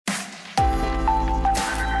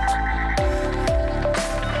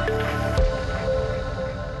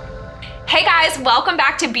Hey guys, welcome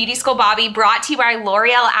back to Beauty School Bobby, brought to you by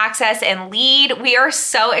L'Oreal Access and Lead. We are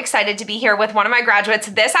so excited to be here with one of my graduates.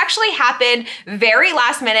 This actually happened very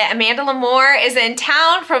last minute. Amanda Lamore is in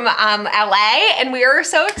town from LA, and we are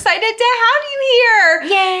so excited to have you here.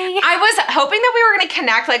 Yay. I was hoping that we were going to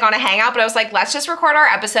connect like on a hangout, but I was like, let's just record our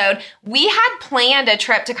episode. We had planned a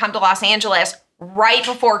trip to come to Los Angeles right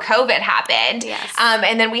before COVID happened. Yes.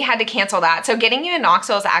 And then we had to cancel that. So getting you in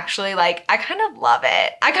Knoxville is actually like, I kind of love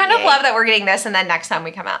it. I kind of love that we're getting this, and then next time we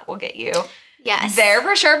come out, we'll get you there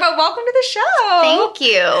for sure. But welcome to the show. Thank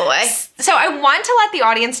you. So I want to let the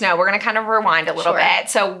audience know, we're going to kind of rewind a little bit.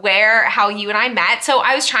 So how you and I met. So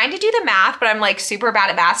I was trying to do the math, but I'm like super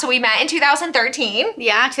bad at math. So we met in 2013.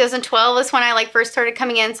 Yeah, 2012 is when I like first started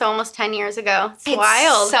coming in, so almost 10 years ago. It's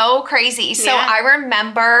wild. So crazy. So I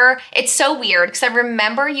remember, it's so weird because I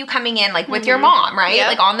remember you coming in like with your mom, right? Yep.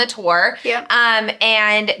 Like on the tour. Yep.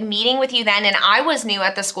 And meeting with you then, and I was new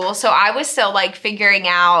at the school, so I was still like figuring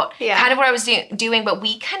out kind of what I was doing, but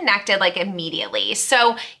we connected like immediately.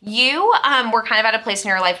 So you were kind of at a place in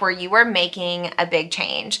your life where you were making a big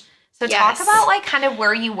change. So talk about like kind of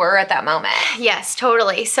where you were at that moment. Yes,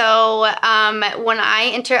 totally. So when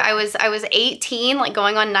I entered, I was 18, like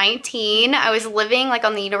going on 19. I was living like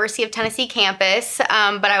on the University of Tennessee campus, but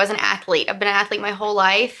I was an athlete. I've been an athlete my whole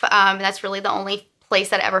life, and that's really the only place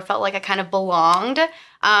that I ever felt like I kind of belonged.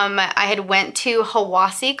 I had went to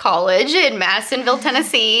Hiwassee College in Madisonville,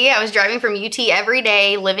 Tennessee. I was driving from UT every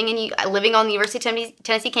day, living on the University of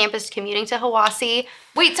Tennessee campus, commuting to Hiwassee.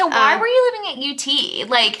 Wait, so why were you living at UT?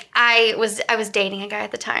 Like I was dating a guy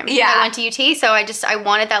at the time. Yeah. I went to UT, so I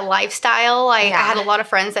wanted that lifestyle. I had a lot of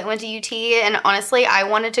friends that went to UT, and honestly, I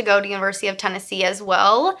wanted to go to University of Tennessee as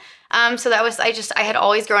well. So that was, I had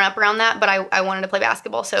always grown up around that, but I wanted to play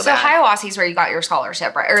basketball so bad. So Hiwassee's where you got your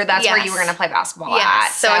scholarship, right? Or that's where you were going to play basketball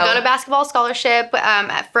at. So I got a basketball scholarship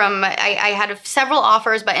I had several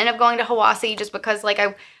offers, but ended up going to Hiwassee just because like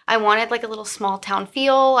I wanted like a little small town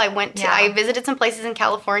feel. I visited some places in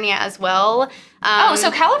California as well.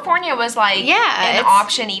 So California was like an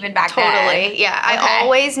option even back then. Totally, yeah. Okay. I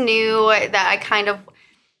always knew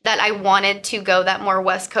that I wanted to go that more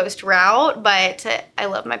West Coast route, but I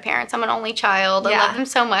love my parents. I'm an only child. I love them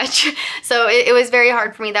so much. So it was very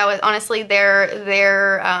hard for me. That was honestly their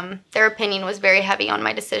opinion was very heavy on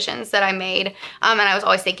my decisions that I made. And I was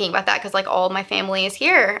always thinking about that because like all my family is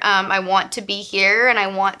here. I want to be here, and I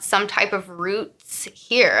want some type of roots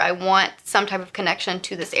here. I want some type of connection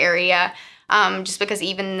to this area. Just because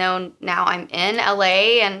even though now I'm in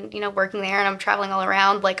LA and, working there and I'm traveling all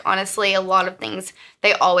around, like honestly, a lot of things,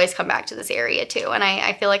 they always come back to this area too. And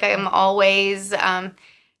I feel like I'm always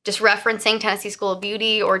just referencing Tennessee School of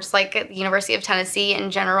Beauty or just like the University of Tennessee in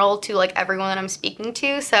general to like everyone that I'm speaking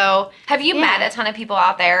to. So have you met a ton of people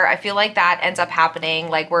out there? I feel like that ends up happening,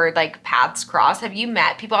 like where like paths cross. Have you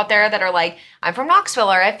met people out there that are like, I'm from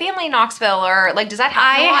Knoxville, or I have family in Knoxville, or like, does that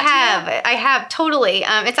happen a lot? I have, totally.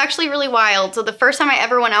 It's actually really wild. So the first time I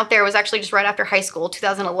ever went out there was actually just right after high school,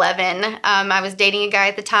 2011. I was dating a guy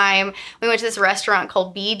at the time. We went to this restaurant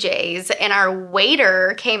called BJ's, and our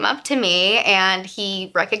waiter came up to me and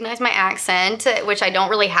he recognized my accent, which I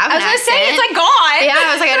don't really have an accent. I was gonna say, it's like gone. Yeah,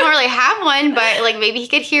 I was like, I don't really have one, but like maybe he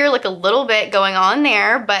could hear like a little bit going on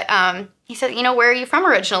there. But he said, where are you from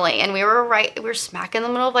originally? And we were smack in the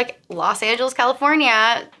middle of like Los Angeles,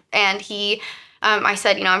 California. And I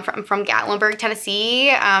said, I'm from Gatlinburg, Tennessee.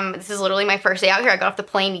 This is literally my first day out here. I got off the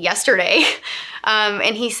plane yesterday.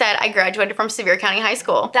 And he said, I graduated from Sevier County High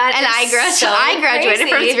School. I graduated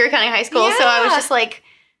from Sevier County High School. Yeah. So I was just like,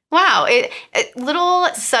 wow, little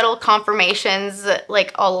subtle confirmations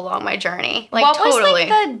like all along my journey. Like what totally. was like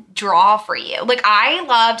the draw for you? Like I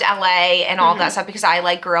loved LA and all that stuff because I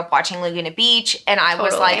like grew up watching Laguna Beach, and I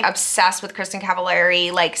was like obsessed with Kristen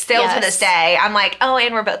Cavallari. Like still to this day, I'm like, oh,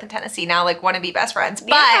 and we're both in Tennessee now. Like want to be best friends.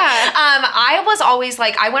 But I was always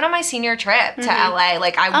like, I went on my senior trip to LA.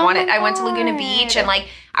 Like I went to Laguna Beach, and like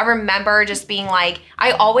I remember just being like,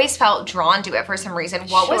 I always felt drawn to it for some reason.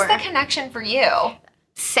 What was the connection for you?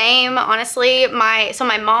 Same, honestly.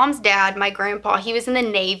 My mom's dad, my grandpa, he was in the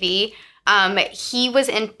Navy. He was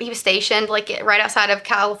stationed like right outside of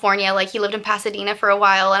California. Like he lived in Pasadena for a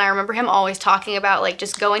while, and I remember him always talking about like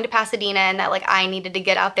just going to Pasadena and that like I needed to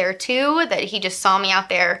get out there too, that he just saw me out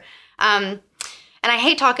there. And I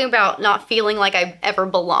hate talking about not feeling like I ever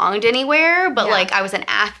belonged anywhere, but like I was an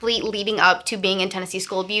athlete leading up to being in Tennessee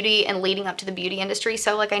School of Beauty and leading up to the beauty industry.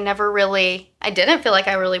 So like I didn't feel like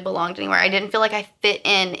I really belonged anywhere. I didn't feel like I fit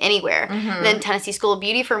in anywhere. Mm-hmm. Then Tennessee School of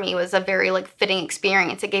Beauty for me was a very like fitting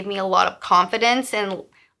experience. It gave me a lot of confidence and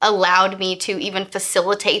allowed me to even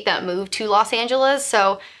facilitate that move to Los Angeles.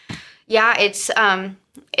 So yeah, it's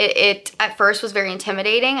it at first was very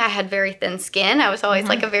intimidating. I had very thin skin. I was always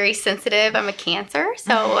like a very sensitive, I'm a Cancer.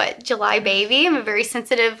 So July baby, I'm a very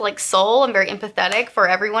sensitive like soul. I'm very empathetic for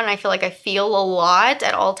everyone. I feel like I feel a lot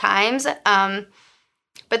at all times.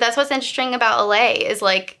 But that's what's interesting about LA is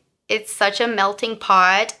like, it's such a melting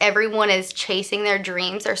pot. Everyone is chasing their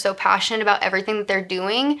dreams. They're so passionate about everything that they're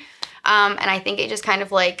doing. And I think it just kind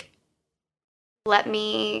of like let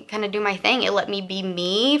me kind of do my thing. It let me be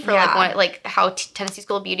me for like how Tennessee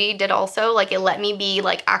School of Beauty did also. Like it let me be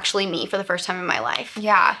like actually me for the first time in my life.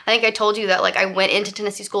 Yeah. I think I told you that like I went into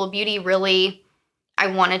Tennessee School of Beauty really, I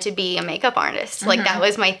wanted to be a makeup artist. Like that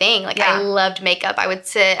was my thing. Like I loved makeup. I would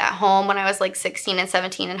sit at home when I was like 16 and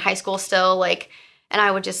 17 in high school still like, and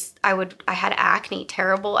I had acne,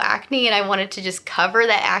 terrible acne, and I wanted to just cover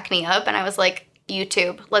that acne up. And I was like,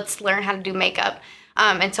 YouTube, let's learn how to do makeup.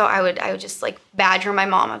 And so I would just like badger my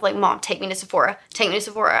mom. I was like, Mom, take me to Sephora.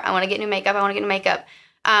 I want to get new makeup.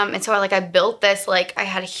 And so I built this, like I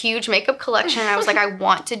had a huge makeup collection and I was like, I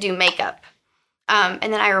want to do makeup. And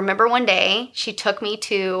then I remember one day she took me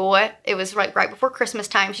to, it was right before Christmas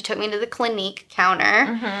time. She took me to the Clinique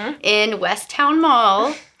counter in West Town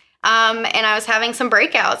Mall. And I was having some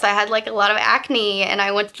breakouts. I had like a lot of acne and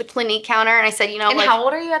I went to the Clinique counter and I said, you know, and like, how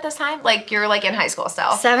old are you at this time? Like you're like in high school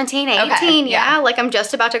still? 17, 18. Okay. Yeah. Like I'm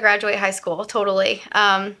just about to graduate high school. Totally.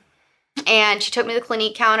 And she took me to the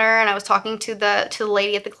Clinique counter and I was talking to the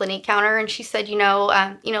lady at the Clinique counter and she said,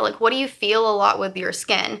 like, what do you feel a lot with your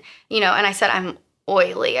skin? And I said, I'm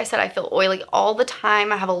oily. I said, I feel oily all the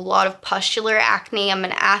time. I have a lot of pustular acne. I'm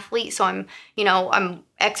an athlete. So I'm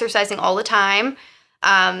exercising all the time.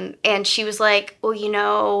 And she was like, well,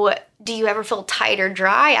 do you ever feel tight or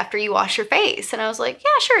dry after you wash your face? And I was like,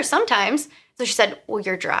 yeah, sure, sometimes. So she said, well,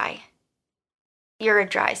 you're dry. You're a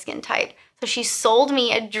dry skin type. So she sold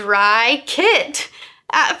me a dry kit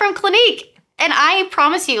from Clinique. And I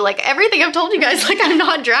promise you, like everything I've told you guys, like I'm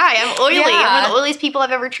not dry. I'm oily. Yeah. I'm one of the oiliest people I've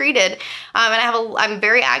ever treated. And I'm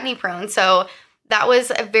very acne prone. So that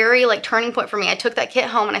was a very like turning point for me. I took that kit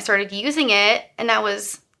home and I started using it. And that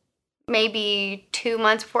was maybe 2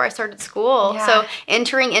 months before I started school. Yeah. So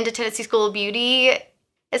entering into Tennessee School of Beauty,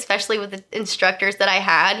 especially with the instructors that I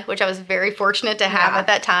had, which I was very fortunate to have at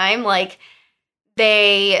that time, like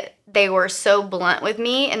they were so blunt with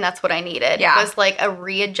me and that's what I needed. Yeah. It was like a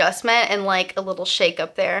readjustment and like a little shake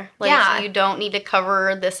up there. Like you don't need to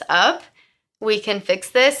cover this up. We can fix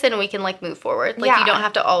this and we can like move forward. Like you don't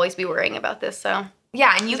have to always be worrying about this. So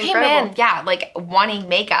yeah, and you came in, like wanting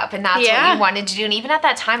makeup, and that's what you wanted to do. And even at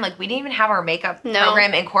that time, like we didn't even have our makeup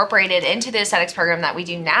program incorporated into the aesthetics program that we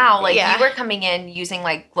do now. Like you were coming in using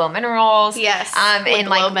like Glow Minerals, and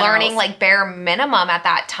like learning like bare minimum at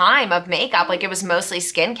that time of makeup. Like it was mostly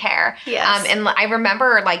skincare. Yes. And I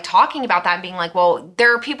remember like talking about that and being like, well,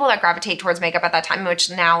 there are people that gravitate towards makeup at that time, which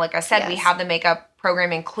now, like I said, we have the makeup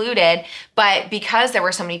program included, but because there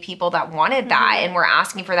were so many people that wanted that and were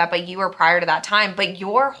asking for that, but you were prior to that time, but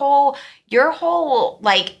your whole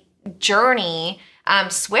like journey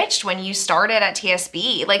switched when you started at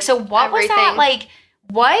TSB. Like, so what was that like?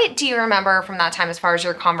 What do you remember from that time as far as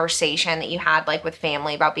your conversation that you had like with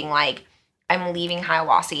family about being like, I'm leaving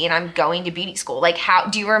Hiawassee and I'm going to beauty school? Like, how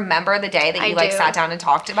do you remember the day that you sat down and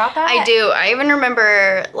talked about that? I do. I even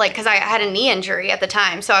remember like, cause I had a knee injury at the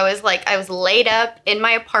time. So I was laid up in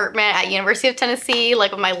my apartment at University of Tennessee,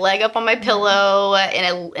 like with my leg up on my pillow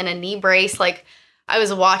in a knee brace. Like I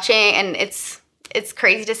was watching, and it's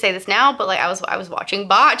crazy to say this now, but like I was watching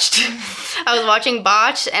Botched. I was watching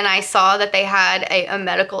Botched and I saw that they had a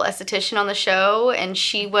medical esthetician on the show, and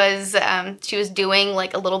she was doing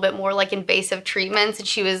like a little bit more like invasive treatments, and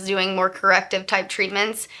she was doing more corrective type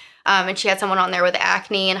treatments. And she had someone on there with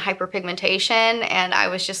acne and hyperpigmentation, and I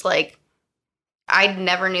was just like, I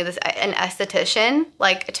never knew this, an esthetician.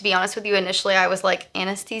 Like, to be honest with you, initially I was like,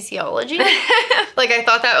 anesthesiology? I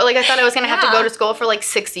thought I was going to have to go to school for like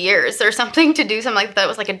 6 years or something to do something like that. It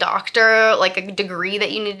was like a doctor, like a degree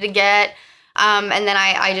that you needed to get. And then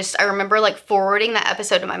I remember like forwarding that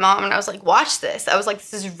episode to my mom, and I was like, watch this. I was like,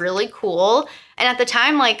 this is really cool. And at the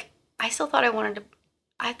time, like, I still thought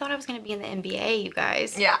I thought I was going to be in the NBA, you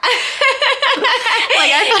guys. Yeah.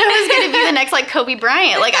 Like, I thought I was going to be the next, like, Kobe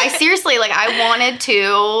Bryant. Like, I seriously, like, I wanted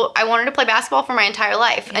to play basketball for my entire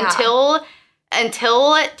life. Yeah.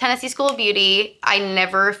 Until Tennessee School of Beauty, I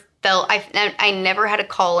never had a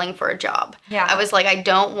calling for a job. Yeah. I was like, I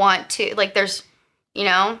don't want to, like, there's,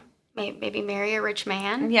 maybe marry a rich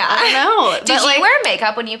man. Yeah. I don't know. Did you wear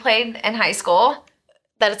makeup when you played in high school?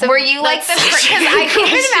 Were you like the because I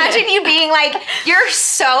can't imagine you being like, you're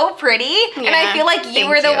so pretty, and I feel like you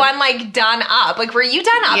were the one like done up. Like, were you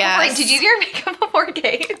done up before? Like, did you do your makeup before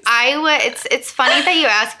games? It's funny that you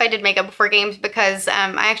asked if I did makeup before games because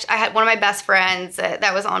I had one of my best friends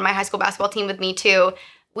that was on my high school basketball team with me too.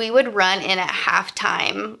 We would run in at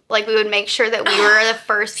halftime. Like, we would make sure that we were the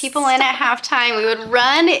first people in at halftime. We would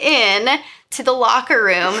run in to the locker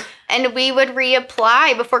room and we would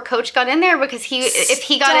reapply before coach got in there because if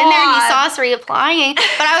he got in there and he saw us reapplying,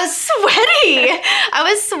 but I was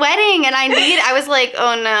sweating and I was like,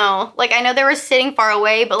 oh no. Like, I know they were sitting far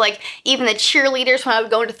away, but like even the cheerleaders, when I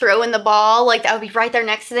would go to throw in the ball, like I would be right there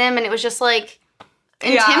next to them and it was just like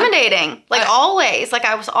intimidating. Like always. Like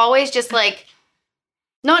I was always just like,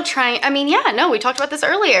 not trying. I mean, we talked about this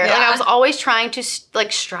earlier. Yeah. Like, I was always trying to,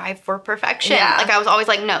 like, strive for perfection. Yeah. Like, I was always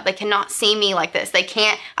like, no, they cannot see me like this. They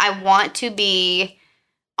can't. I want to be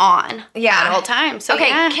on at all times. So,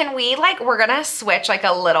 can we, like, we're going to switch, like,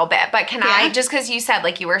 a little bit. But can I, just because you said,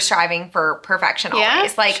 like, you were striving for perfection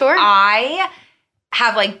always. Like, sure. I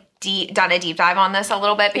have, like, done a deep dive on this a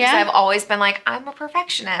little bit because I've always been like, I'm a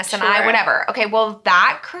perfectionist and I whatever. Okay, well,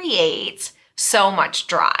 that creates so much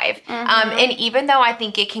drive. And even though I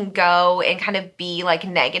think it can go and kind of be like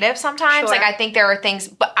negative sometimes, like I think there are things,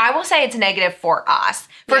 but I will say it's negative for us.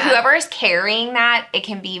 For whoever is carrying that, it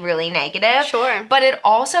can be really negative. Sure. But it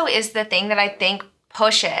also is the thing that I think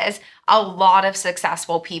pushes a lot of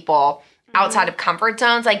successful people outside of comfort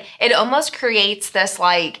zones. Like, it almost creates this,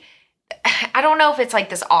 like, I don't know if it's like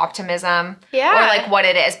this optimism or like what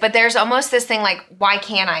it is, but there's almost this thing like, why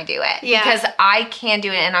can't I do it? Yeah. Because I can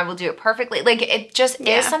do it and I will do it perfectly. Like, it just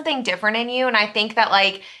is something different in you. And I think that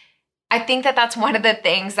that's one of the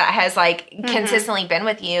things that has like consistently been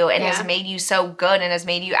with you and has made you so good and has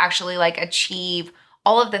made you actually like achieve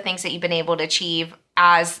all of the things that you've been able to achieve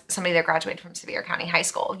as somebody that graduated from Sevier County High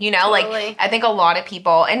School, you know, totally. Like I think a lot of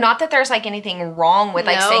people, and not that there's like anything wrong with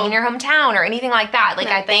like staying in your hometown or anything like that. Like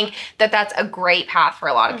I think that that's a great path for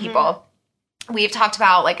a lot of people. We've talked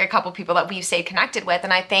about like a couple people that we've stayed connected with.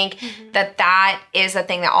 And I think that is a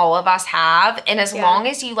thing that all of us have. And as long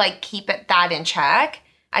as you like keep that in check,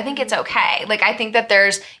 I think it's okay. Like, I think that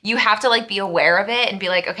you have to like be aware of it and be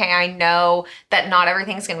like, okay, I know that not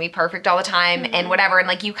everything's going to be perfect all the time and whatever. And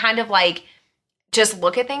like, you kind of like, just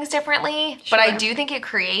look at things differently. Sure. But I do think it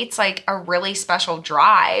creates like a really special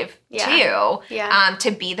drive too. Yeah.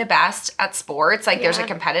 To be the best at sports. Like there's a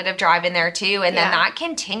competitive drive in there too. And then that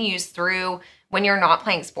continues through when you're not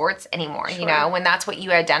playing sports anymore, you know, when that's what you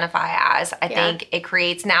identify as. I think it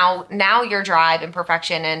creates now your drive and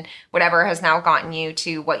perfection and whatever has now gotten you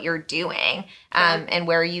to what you're doing and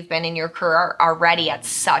where you've been in your career already at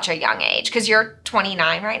such a young age. Because you're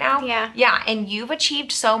 29 right now. Yeah. Yeah. And you've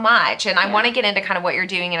achieved so much. And I want to get into kind of what you're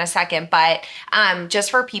doing in a second. But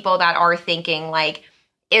just for people that are thinking like,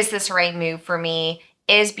 is this the right move for me?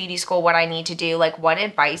 Is beauty school what I need to do? Like, what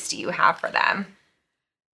advice do you have for them?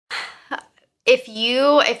 If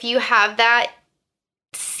you have that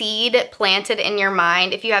seed planted in your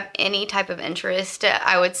mind, if you have any type of interest,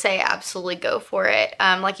 I would say absolutely go for it.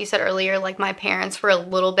 Like you said earlier, like my parents were a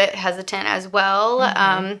little bit hesitant as well.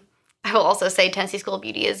 I will also say Tennessee School of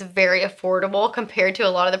Beauty is very affordable compared to a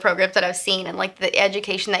lot of the programs that I've seen, and like the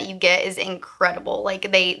education that you get is incredible.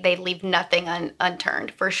 Like they leave nothing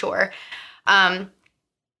unturned for sure.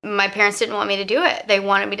 My parents didn't want me to do it. They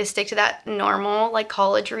wanted me to stick to that normal like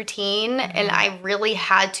college routine. And I really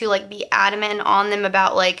had to like be adamant on them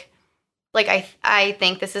about like I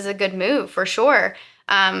think this is a good move for sure.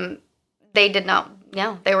 They did not,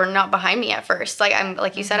 they were not behind me at first.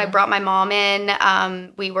 Like you said, I brought my mom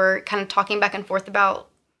in. We were kind of talking back and forth about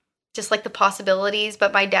just like the possibilities,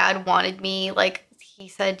 but my dad wanted me, like he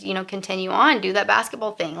said, you know, continue on, do that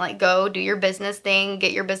basketball thing, like go do your business thing,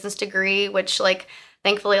 get your business degree, which like,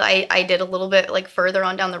 thankfully, I did a little bit like further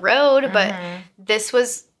on down the road, but this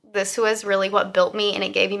was really what built me, and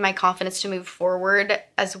it gave me my confidence to move forward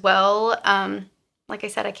as well. Like I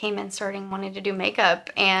said, I came in wanting to do makeup,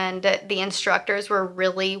 and the instructors were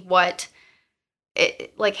really what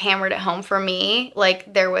it like hammered it home for me.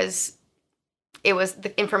 Like the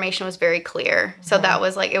information was very clear. So that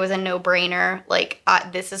was like, it was a no-brainer. Like,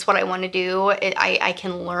 this is what I want to do. I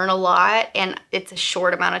can learn a lot, and it's a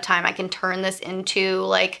short amount of time. I can turn this into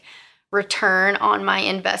like return on my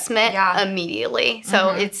investment immediately.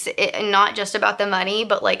 So it's not just about the money,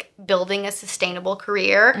 but like building a sustainable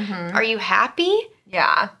career. Are you happy?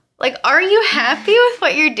 Yeah. Like, are you happy with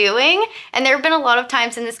what you're doing? And there have been a lot of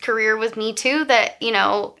times in this career with me too that, you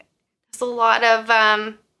know, there's a lot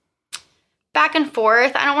of, back and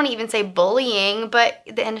forth. I don't want to even say bullying, but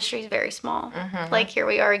the industry is very small. Mm-hmm. Like, here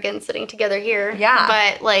we are again sitting together here. Yeah.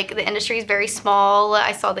 But, like, the industry is very small.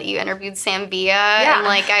 I saw that you interviewed Sam Villa. Yeah. And,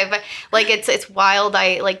 like, it's wild.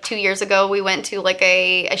 2 years ago, we went to, like,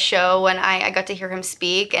 a show, and I got to hear him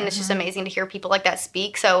speak, and it's just amazing to hear people like that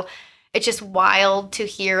speak. So it's just wild to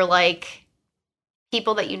hear, like,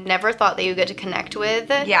 people that you never thought that you would get to connect with.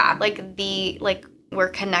 Yeah. We're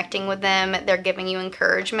connecting with them. They're giving you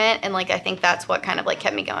encouragement. And, like, I think that's what kind of, like,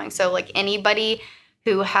 kept me going. So, like, anybody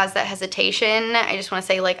who has that hesitation, I just want to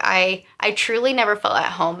say, like, I truly never felt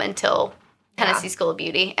at home until Tennessee School of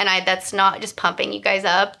Beauty. And that's not just pumping you guys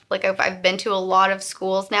up. Like, I've been to a lot of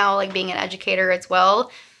schools now, like, being an educator as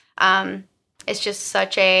well. It's just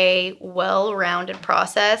such a well-rounded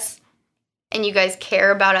process. And you guys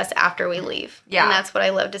care about us after we leave. Yeah. And that's what I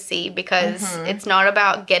love to see, because it's not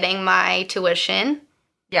about getting my tuition.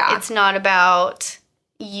 Yeah. It's not about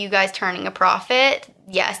you guys turning a profit.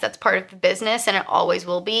 Yes, that's part of the business, and it always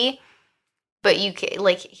will be. But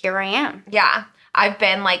here I am. Yeah. I've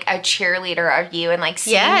been, like, a cheerleader of you, and, like,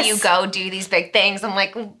 seeing you go do these big things. I'm,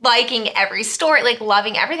 like, liking every story, like,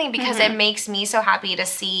 loving everything, because it makes me so happy to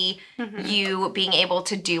see you being able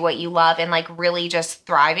to do what you love and, like, really just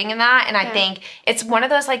thriving in that. And I think it's one of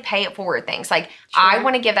those, like, pay it forward things. Like, I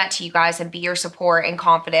want to give that to you guys and be your support and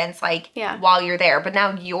confidence, like, while you're there. But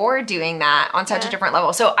now you're doing that on such a different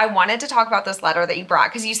level. So I wanted to talk about this letter that you brought,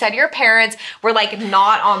 because you said your parents were, like,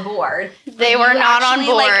 not on board. They were not on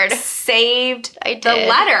board. Like, saved the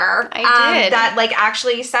letter that, like,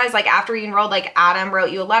 actually says, like, after you enrolled, like, Adam wrote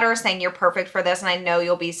you a letter saying you're perfect for this and I know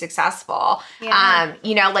you'll be successful.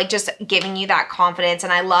 You know, like, just giving you that confidence.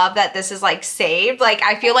 And I love that this is, like, saved. Like,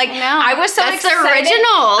 I feel like I was so excited. That's original.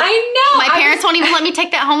 I know. My parents won't even let me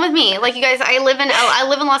take that home with me. Like, you guys, I live in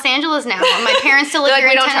Los Angeles now. My parents still live here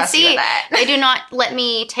in Tennessee. They do not let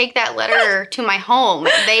me take that letter to my home.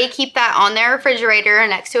 They keep that on their refrigerator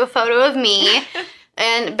next to a photo of me.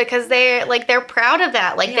 And because they're proud of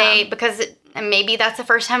that. Like, because maybe that's the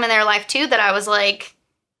first time in their life too that I was like,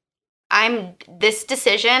 this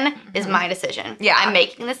decision is my decision. Yeah. I'm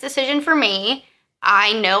making this decision for me.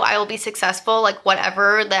 I know I will be successful, like,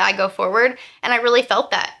 whatever that I go forward. And I really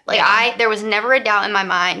felt that. Like, there was never a doubt in my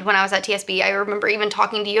mind when I was at TSB. I remember even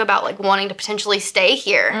talking to you about, like, wanting to potentially stay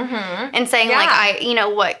here and saying,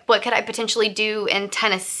 like, what could I potentially do in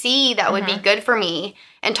Tennessee that would be good for me?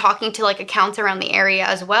 And talking to, like, accounts around the area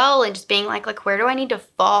as well, and just being like, where do I need to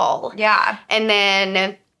fall? Yeah. And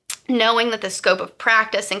then knowing that the scope of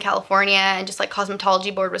practice in California and just, like,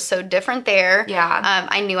 cosmetology board was so different there. Yeah.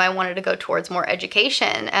 I knew I wanted to go towards more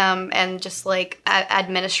education and just, like,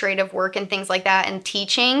 administrative work and things like that, and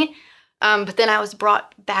teaching. But then I was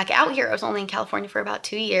brought back out here. I was only in California for about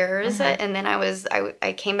 2 years. And then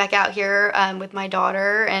I came back out here with my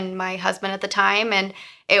daughter and my husband at the time. And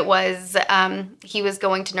it was, he was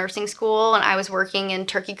going to nursing school, and I was working in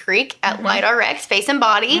Turkey Creek at Light RX, face and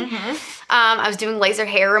body. I was doing laser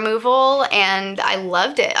hair removal, and I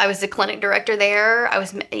loved it. I was the clinic director there. I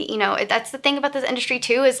was, that's the thing about this industry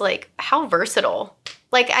too, is, like, how versatile.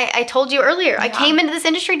 Like, I told you earlier, I came into this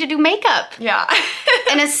industry to do makeup. Yeah.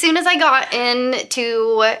 And as soon as I got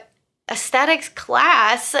into aesthetics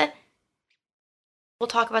class, we'll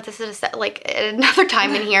talk about this at another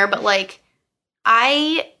time in here, but, like,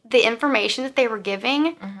 the information that they were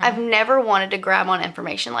giving, I've never wanted to grab on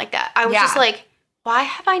information like that. I was just like, why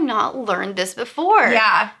have I not learned this before?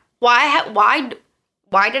 Yeah.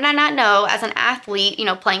 Why did I not know, as an athlete,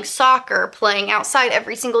 playing soccer, playing outside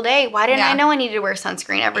every single day, why didn't I know I needed to wear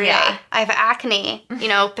sunscreen every day? I have acne,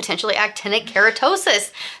 potentially actinic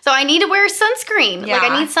keratosis. So I need to wear sunscreen. Yeah.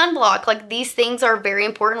 Like, I need sunblock. Like, these things are very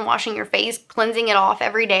important. Washing your face, cleansing it off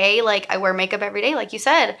every day. Like, I wear makeup every day, like you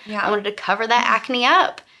said. Yeah. I wanted to cover that acne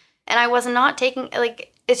up. And I was not taking,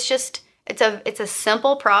 like, it's just, it's a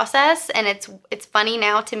simple process. And it's funny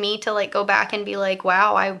now to me to, like, go back and be like,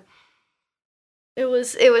 wow, It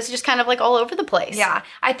was just kind of, like, all over the place. Yeah.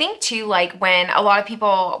 I think, too, like, when a lot of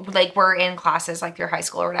people, like, we're in classes, like, through high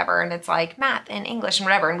school or whatever, and it's, like, math and English and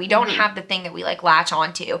whatever, and we don't have the thing that we, like, latch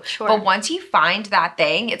onto. Sure. But once you find that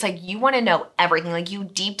thing, it's, like, you want to know everything. Like, you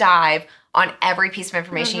deep dive on every piece of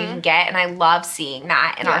information you can get, and I love seeing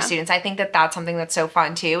that in our students. I think that that's something that's so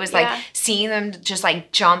fun, too, is, like, seeing them just,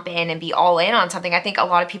 like, jump in and be all in on something. I think a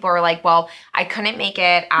lot of people are like, well, I couldn't make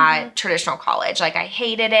it at traditional college. Like, I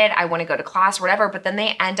hated it. I want to go to class or whatever. But then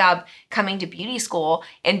they end up coming to beauty school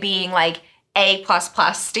and being, like, A++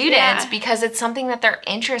 students because it's something that they're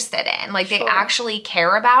interested in. Like, they actually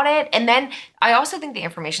care about it. And then I also think the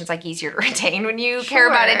information's like easier to retain when you care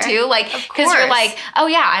about it too. Like, because you're like, oh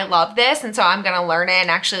yeah, I love this. And so I'm going to learn it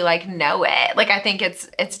and actually like know it. Like, I think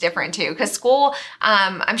it's different too. Because school,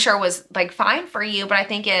 I'm sure was like fine for you. But I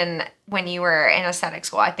think when you were in aesthetic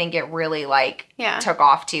school, I think it really took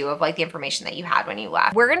off too of like the information that you had when you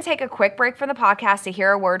left. We're going to take a quick break from the podcast to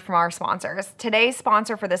hear a word from our sponsors. Today's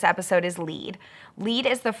sponsor for this episode is LEAD. LEAD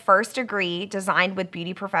is the first degree designed with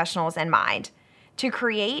beauty professionals in mind. To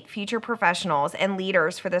create future professionals and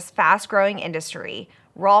leaders for this fast-growing industry,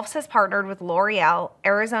 Rolfs has partnered with L'Oreal,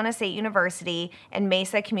 Arizona State University, and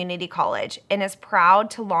Mesa Community College, and is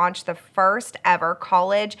proud to launch the first ever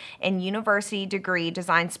college and university degree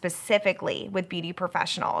designed specifically with beauty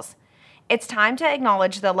professionals. It's time to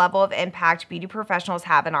acknowledge the level of impact beauty professionals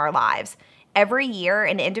have in our lives. Every year,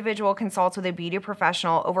 an individual consults with a beauty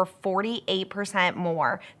professional over 48%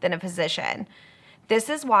 more than a physician. This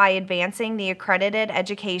is why advancing the accredited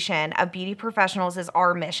education of beauty professionals is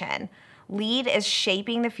our mission. LEAD is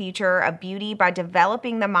shaping the future of beauty by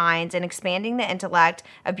developing the minds and expanding the intellect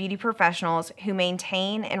of beauty professionals who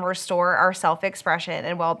maintain and restore our self-expression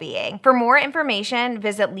and well-being. For more information,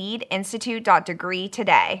 visit leadinstitute.degree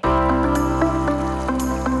today.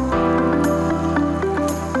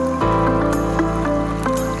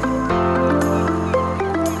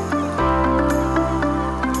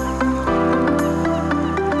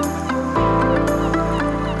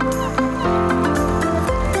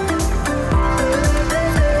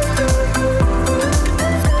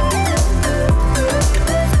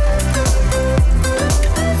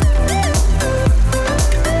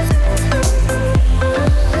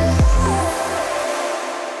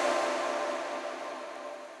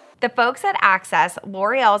 The folks at Access,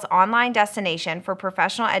 L'Oreal's online destination for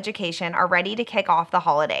professional education, are ready to kick off the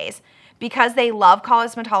holidays. Because they love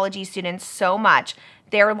cosmetology students so much,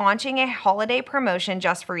 they're launching a holiday promotion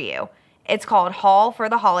just for you. It's called Haul for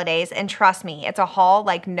the Holidays, and trust me, it's a haul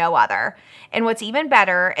like no other. And what's even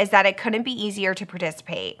better is that it couldn't be easier to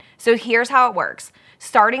participate. So here's how it works.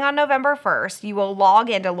 Starting on November 1st, you will log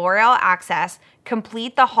into L'Oreal Access,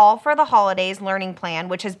 complete the Haul for the Holidays learning plan,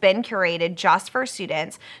 which has been curated just for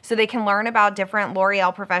students so they can learn about different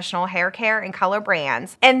L'Oreal professional hair care and color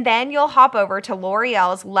brands. And then you'll hop over to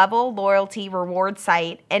L'Oreal's Level Loyalty Rewards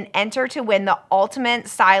site and enter to win the Ultimate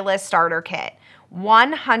Stylist Starter Kit.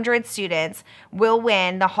 100 students will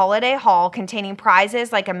win the holiday haul containing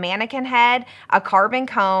prizes like a mannequin head, a carbon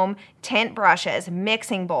comb, tint brushes,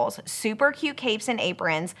 mixing bowls, super cute capes and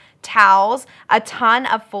aprons, towels, a ton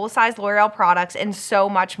of full-size L'Oreal products, and so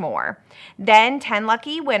much more. Then 10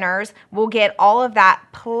 lucky winners will get all of that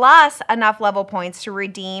plus enough level points to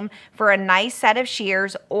redeem for a nice set of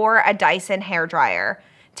shears or a Dyson hairdryer.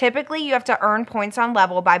 Typically, you have to earn points on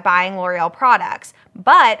level by buying L'Oreal products,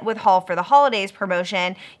 but with Haul for the Holidays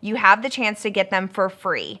promotion, you have the chance to get them for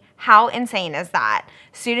free. How insane is that?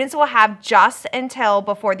 Students will have just until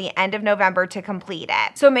before the end of November to complete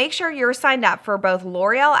it. So make sure you're signed up for both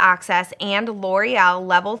L'Oreal Access and L'Oreal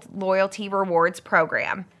Level Loyalty Rewards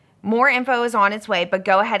program. More info is on its way, but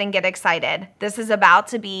go ahead and get excited. This is about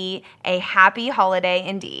to be a happy holiday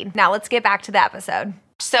indeed. Now let's get back to the episode.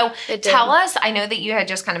 So tell us, I know that you had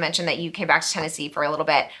just kind of mentioned that you came back to Tennessee for a little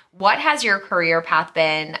bit. What has your career path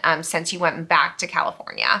been since you went back to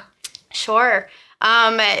California? Sure.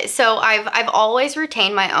 So I've always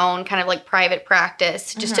retained my own kind of like private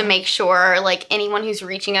practice just to make sure like anyone who's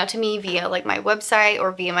reaching out to me via like my website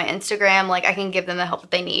or via my Instagram, like I can give them the help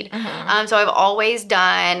that they need. So I've always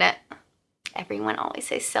done, everyone always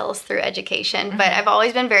says sales through education, but I've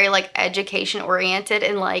always been very like education oriented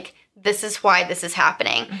and like, this is why this is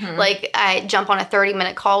happening. Like, I jump on a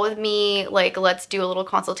 30-minute call with me. Like, let's do a little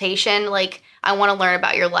consultation. Like, I want to learn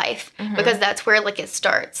about your life because that's where, like, it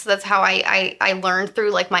starts. That's how I learned through,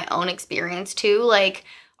 like, my own experience, too. Like,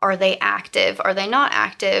 are they active? Are they not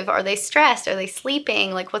active? Are they stressed? Are they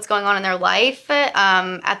sleeping? Like, what's going on in their life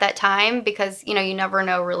at that time? Because, you know, you never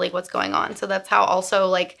know really what's going on. So that's how also,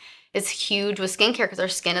 like, is huge with skincare because our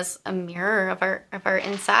skin is a mirror of our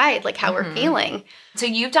inside, like how we're feeling. So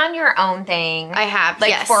you've done your own thing. I have,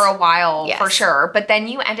 like for a while, for sure. But then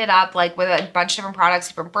you ended up like with a bunch of different products,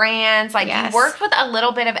 different brands. Like you worked with a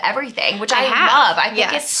little bit of everything, which I love. I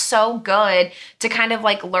think it's so good to kind of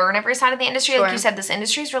like learn every side of the industry. Like you said, this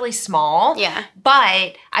industry is really small. Yeah.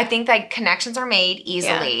 But I think that connections are made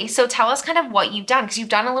easily. So tell us kind of what you've done because you've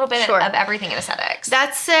done a little bit of everything in aesthetics.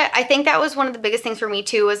 That's I think that was one of the biggest things for me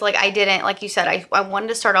too was like I didn't, like you said, I wanted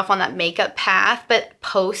to start off on that makeup path, but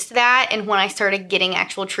post that and when I started getting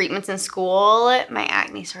actual treatments in school, my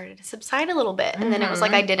acne started to subside a little bit. And then it was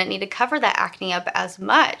like I didn't need to cover that acne up as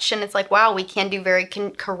much. And it's like, wow, we can do very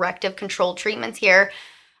corrective controlled treatments here.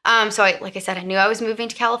 So like I said, I knew I was moving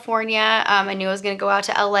to California. I knew I was going to go out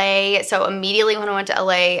to LA. So immediately when I went to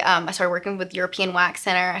LA, I started working with European Wax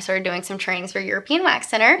Center. I started doing some trainings for European Wax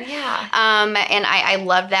Center. Yeah. And I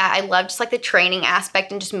loved that. I loved just like the training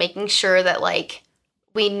aspect and just making sure that like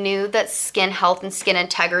we knew that skin health and skin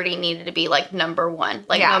integrity needed to be like number one.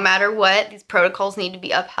 Like no matter what, these protocols need to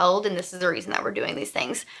be upheld. And this is the reason that we're doing these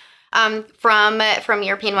things. From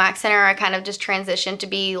European Wax Center, I kind of just transitioned to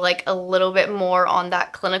be like a little bit more on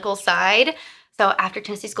that clinical side. So after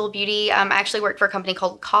Tennessee School of Beauty, I actually worked for a company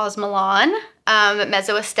called Cosmelan,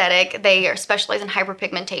 Mesoaesthetic. They specialize in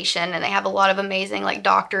hyperpigmentation, and they have a lot of amazing like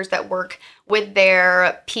doctors that work with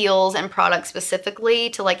their peels and products specifically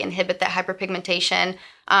to like inhibit that hyperpigmentation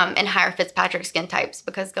and higher Fitzpatrick skin types.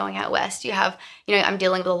 Because going out west, you have, I'm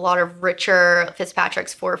dealing with a lot of richer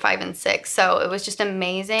Fitzpatricks 4, 5, and 6. So it was just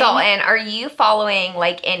amazing. Dalton, are you following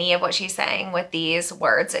like any of what she's saying with these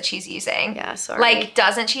words that she's using? Yeah, sorry. Like,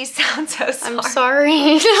 doesn't she sound so smart? I'm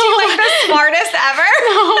sorry. She's like the smartest ever.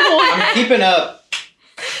 No. I'm keeping up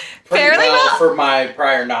fairly well for my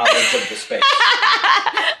prior knowledge of the space.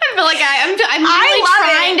 I feel like I'm really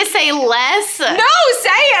trying to say less. No, say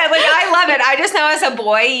it. Like, I love it. I just know as a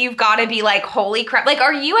boy, you've got to be like, holy crap. Like,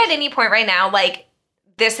 are you at any point right now, like,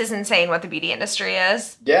 this is insane what the beauty industry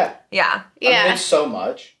is? Yeah. Yeah. I mean, it's so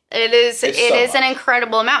much. It is an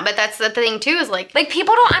incredible amount, but that's the thing too, is like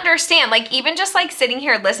people don't understand, like even just like sitting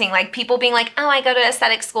here listening, like people being like, oh, I go to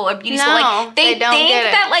aesthetic school or beauty school, like they don't think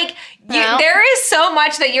that like there is so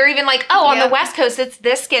much that you're even like, oh, on the West Coast it's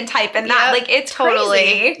this skin type and that, like it's totally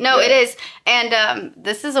crazy. No, it is. And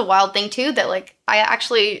this is a wild thing too, that like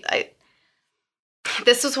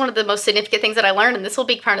this was one of the most significant things that I learned, and this will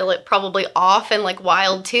be kind of like probably off and like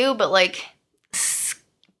wild too, but like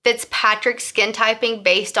Fitzpatrick skin typing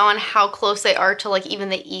based on how close they are to like even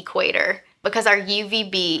the equator, because our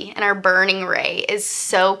UVB and our burning ray is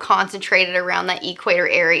so concentrated around that equator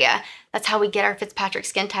area. That's how we get our Fitzpatrick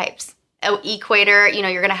skin types. Equator,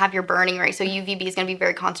 you're going to have your burning ray. So UVB is going to be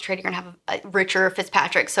very concentrated. You're going to have a richer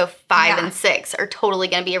Fitzpatrick. So 5 and 6 are totally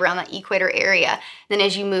going to be around that equator area. Then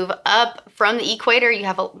as you move up from the equator, you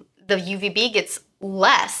have the UVB gets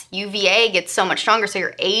less. UVA gets so much stronger, so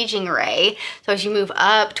your aging ray. So as you move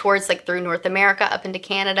up towards like through North America, up into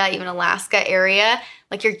Canada, even Alaska area,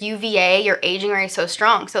 like your UVA, your aging ray is so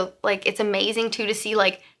strong. So like it's amazing too to see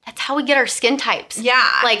like that's how we get our skin types. Yeah.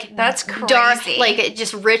 Like that's crazy. Dark, like it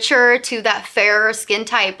just richer to that fairer skin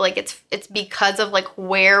type. Like it's because of like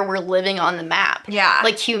where we're living on the map. Yeah.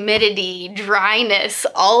 Like humidity, dryness,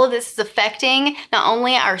 all of this is affecting not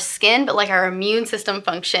only our skin, but like our immune system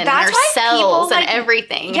function, that's and our cells people, and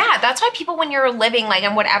everything. Yeah. That's why people, when you're living like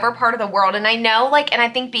in whatever part of the world, and I know like, and I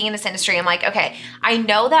think being in this industry, I'm like, okay, I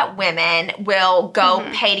know that women will go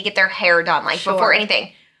pay to get their hair done like before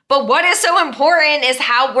anything. But what is so important is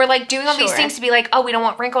how we're like doing all these things to be like, oh, we don't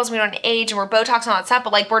want wrinkles, we don't age, and we're Botox and all that stuff.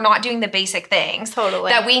 But like, we're not doing the basic things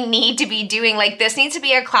that we need to be doing. Like, this needs to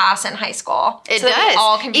be a class in high school. It does. We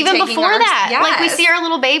all can be even before that. Yes. Like, we see our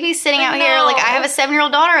little babies sitting out here. Like, I have a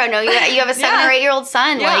 7-year-old daughter. I know you have a 7 or 8-year-old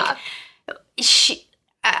son. Yeah. Like,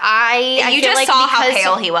 you just saw how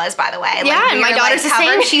pale he was, by the way. Like, yeah, and my daughter's the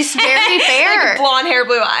same. She's very fair. Like blonde hair,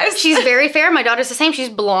 blue eyes. She's very fair. My daughter's the same. She's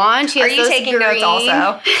blonde. She has Are you taking notes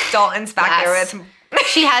also? Dalton's back there with.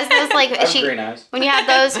 She has those like green eyes. When you have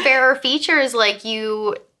those fairer features, like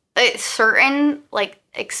certain like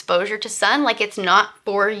exposure to sun, like it's not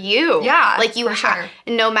for you. Yeah, like you have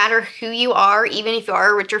no matter who you are, even if you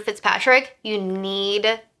are a richer Fitzpatrick, you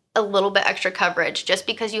need a little bit extra coverage. Just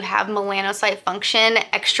because you have melanocyte function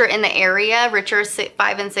extra in the area, richer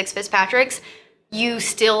 5 and 6 Fitzpatricks, you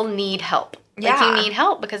still need help. Like you need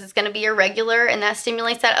help because it's going to be irregular, and that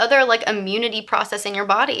stimulates that other like immunity process in your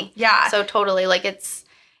body. Yeah. So totally, like it's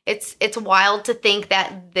wild to think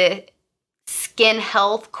that the skin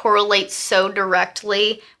health correlates so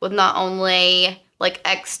directly with not only like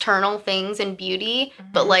external things in beauty,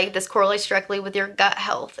 but like this correlates directly with your gut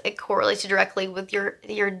health. It correlates directly with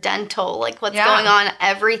your dental, like what's going on,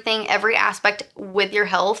 everything, every aspect with your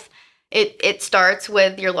health. It starts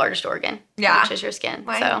with your largest organ, which is your skin.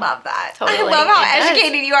 I love that. Totally. I love how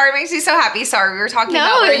educated you are. It makes me so happy. Sorry, we were talking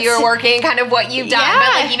about where you were working, kind of what you've done.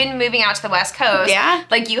 But like even moving out to the West Coast,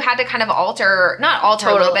 like you had to kind of not alter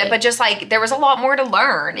a little bit, but just like there was a lot more to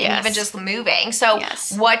learn and even just moving. So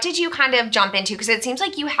what did you kind of jump into? Because it seems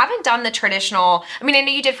like you haven't done the traditional, I mean, I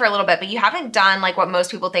know you did for a little bit, but you haven't done like what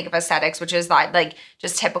most people think of aesthetics, which is like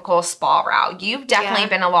just typical spa route. You've definitely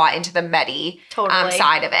been a lot into the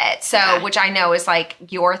side of it. So So, which I know is like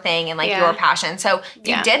your thing and like your passion. So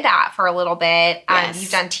you did that for a little bit.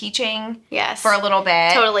 You've done teaching for a little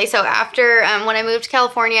bit. Totally. So after, when I moved to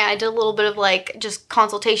California, I did a little bit of like just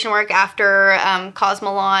consultation work after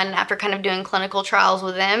Cosmolon, after kind of doing clinical trials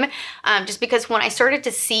with them. Just because when I started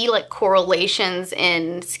to see like correlations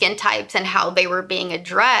in skin types and how they were being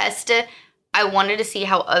addressed, I wanted to see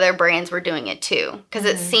how other brands were doing it too. Because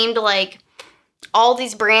it seemed like all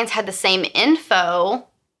these brands had the same info,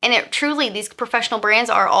 and it truly, these professional brands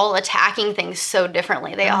are all attacking things so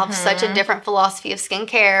differently. They all have such a different philosophy of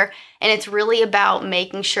skincare, and it's really about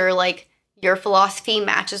making sure like your philosophy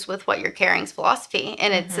matches with what you're carrying's philosophy.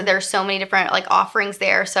 And there's so many different like offerings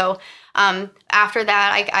there. So after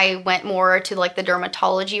that, I went more to like the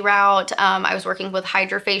dermatology route. I was working with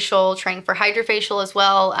Hydrafacial, training for Hydrafacial as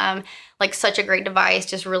well. Like such a great device,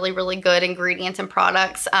 just really, really good ingredients and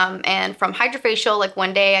products. And from Hydrafacial, like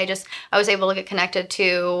one day I was able to get connected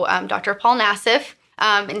to Dr. Paul Nassif.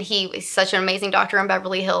 And he is such an amazing doctor in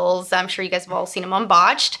Beverly Hills. I'm sure you guys have all seen him on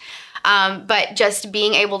Botched. But just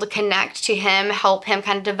being able to connect to him, help him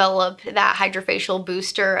kind of develop that Hydrafacial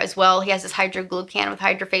booster as well. He has this Hydroglucan with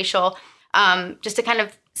Hydrafacial, just to kind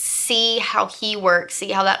of see how he works,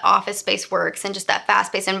 see how that office space works, and just that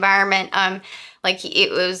fast-paced environment.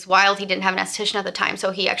 It was wild. He didn't have an esthetician at the time, so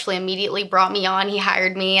he actually immediately brought me on. He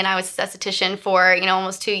hired me, and I was his esthetician for,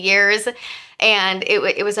 almost 2 years. And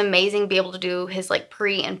it was amazing to be able to do his like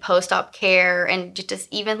pre and post-op care, and just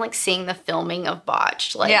even like seeing the filming of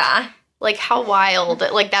Botched. Like how wild.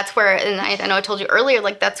 Like that's where, and I know I told you earlier,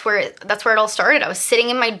 like that's where it all started. I was sitting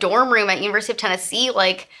in my dorm room at University of Tennessee,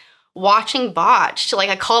 like watching Botched. Like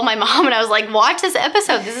I called my mom and I was like, watch this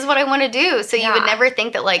episode. This is what I want to do. So you would never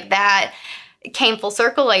think that like that came full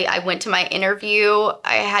circle. I went to my interview.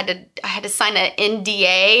 I had to sign an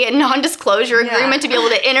NDA, a non-disclosure agreement, to be able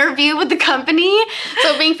to interview with the company.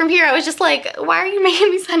 So being from here, I was just like, why are you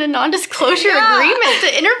making me sign a non-disclosure agreement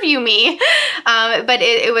to interview me? But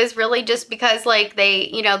it was really just because like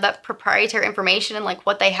they, that proprietary information and like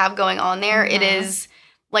what they have going on there, it is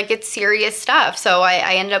like, it's serious stuff. So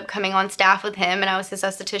I ended up coming on staff with him, and I was his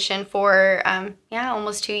esthetician for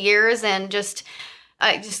almost 2 years, and just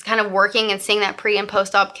kind of working and seeing that pre and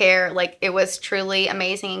post-op care. Like it was truly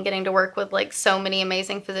amazing, and getting to work with like so many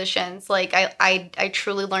amazing physicians. Like I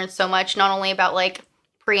truly learned so much, not only about like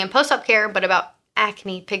pre and post-op care, but about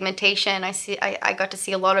acne, pigmentation. I got to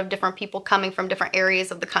see a lot of different people coming from different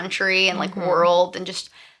areas of the country and like world, and just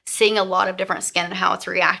seeing a lot of different skin and how it's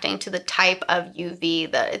reacting to the type of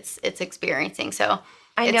UV that it's experiencing. So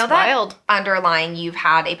I know that underlying you've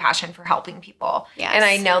had a passion for helping people. Yes. And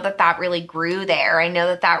I know that really grew there. I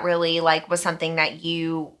know that really like was something that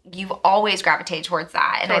you've always gravitated towards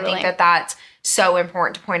that. And I think that that's so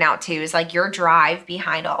important to point out too, is like your drive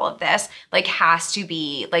behind all of this like has to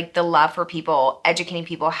be like the love for people, educating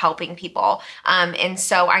people, helping people. And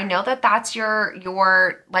so I know that that's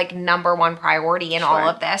your like number one priority in all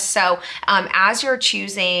of this. So as you're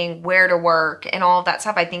choosing where to work and all of that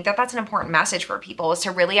stuff, I think that that's an important message for people, is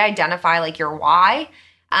to really identify like your why,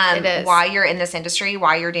 why you're in this industry,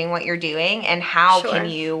 why you're doing what you're doing, and how can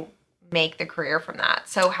you make the career from that.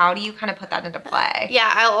 So how do you kind of put that into play?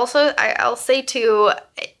 Yeah, I'll say too,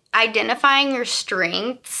 identifying your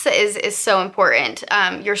strengths is so important.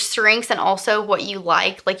 Your strengths and also what you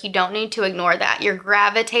like you don't need to ignore that. You're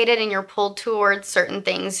gravitated and you're pulled towards certain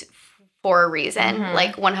things for a reason,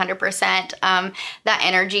 like 100%. That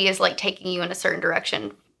energy is like taking you in a certain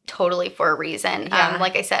direction totally for a reason.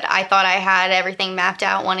 Like I said, I thought I had everything mapped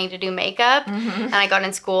out wanting to do makeup, and I got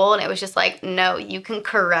in school and it was just like, no, you can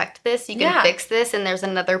correct this, you can fix this, and there's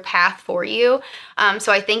another path for you.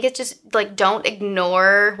 So I think it's just like, don't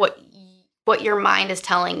ignore what your mind is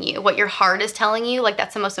telling you, what your heart is telling you. Like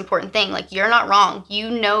that's the most important thing. Like you're not wrong. You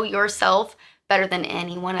know yourself better than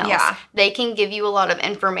anyone else. Yeah. They can give you a lot of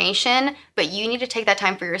information, but you need to take that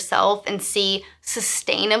time for yourself and see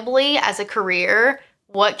sustainably as a career,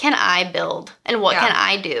 what can I build and what can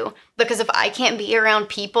I do? Because if I can't be around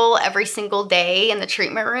people every single day in the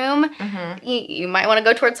treatment room, you might want to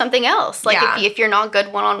go towards something else. Like if you're not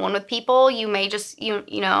good one-on-one with people, you may just, you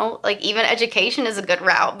know, like even education is a good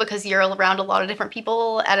route because you're around a lot of different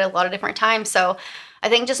people at a lot of different times. So I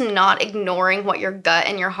think just not ignoring what your gut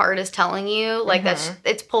and your heart is telling you, like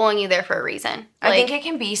it's pulling you there for a reason. I think it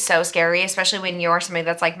can be so scary, especially when you're somebody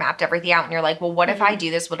that's like mapped everything out and you're like, well, what if I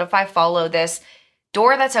do this? What if I follow this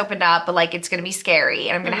door that's opened up, but like it's going to be scary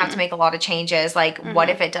and I'm going to have to make a lot of changes. Like what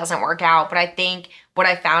if it doesn't work out? But I think what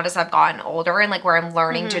I found as I've gotten older and like where I'm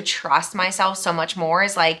learning to trust myself so much more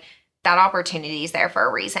is like that opportunity is there for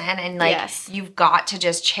a reason. And like, you've got to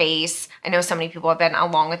just chase. I know so many people have been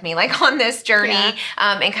along with me, like on this journey,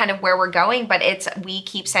 and kind of where we're going, but we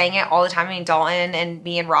keep saying it all the time. I mean, Dalton and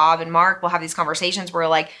me and Rob and Mark will have these conversations where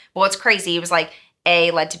like, well, it's crazy. It was like A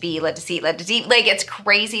led to B, led to C, led to D. Like, it's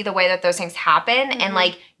crazy the way that those things happen. And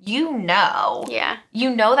like, you know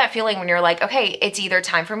that feeling when you're like, okay, it's either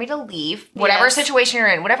time for me to leave, whatever situation you're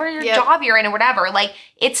in, whatever your job you're in or whatever. Like,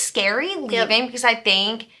 it's scary leaving because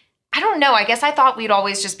I don't know. I guess I thought we'd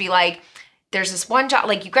always just be like, there's this one job,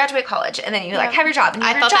 like you graduate college and then you like have your job and you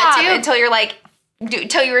have your job that too. Until you're like,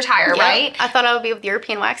 until you retire, right? I thought I would be with the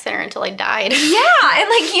European Wax Center until I died. Yeah. And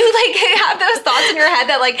like you like have those thoughts in your head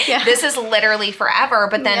that like, this is literally forever.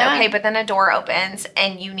 But then, but then a door opens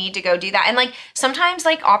and you need to go do that. And like, sometimes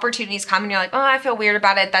like opportunities come and you're like, oh, I feel weird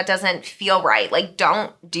about it. That doesn't feel right. Like,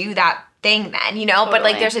 don't do that thing then, you know? Totally. But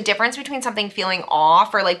like, there's a difference between something feeling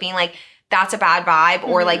off or like being like, that's a bad vibe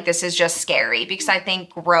or like this is just scary, because I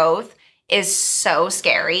think growth is so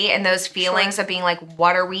scary, and those feelings of being like,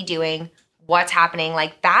 what are we doing? What's happening?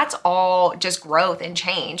 Like, that's all just growth and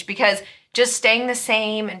change, because just staying the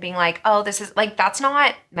same and being like, oh, this is like, that's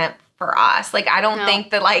not meant for us. Like, I don't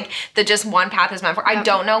think that like the just one path is meant for, I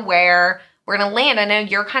don't know where we're going to land. I know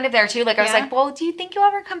you're kind of there too. Like, I was like, well, do you think you'll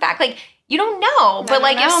ever come back? Like, you don't know, but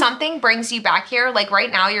like if something brings you back here, like right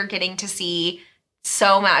now you're getting to see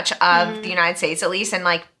so much of the United States, at least, and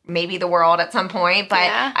like maybe the world at some point. But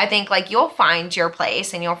I think like you'll find your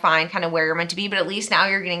place and you'll find kind of where you're meant to be. But at least now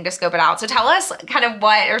you're getting to scope it out. So tell us kind of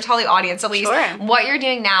tell the audience at least what you're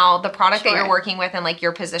doing now, the product that you're working with, and like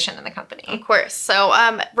your position in the company. Of course. So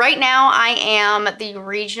right now I am the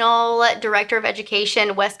Regional Director of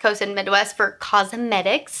Education, West Coast and Midwest for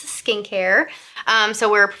cosmetics, skincare.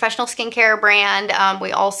 So we're a professional skincare brand.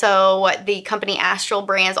 We also, the company Astral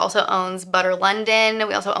Brands also owns Butter London.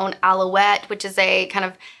 We also own Alouette, which is a kind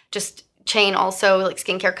of just chain also like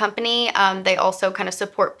skincare company. They also kind of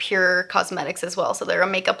support Pure Cosmetics as well. So they're a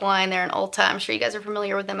makeup line. They're in Ulta. I'm sure you guys are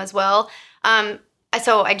familiar with them as well. So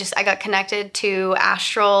I got connected to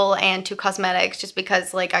Astral and to cosmetics just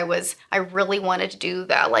because like I really wanted to do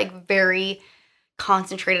that like very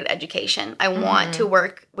concentrated education. I want to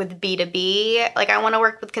work with B2B. Like, I want to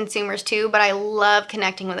work with consumers too, but I love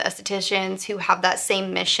connecting with estheticians who have that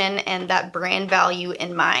same mission and that brand value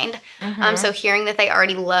in mind. So hearing that they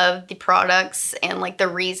already love the products and like the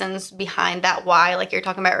reasons behind that why, like you're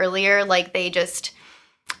talking about earlier, like they just,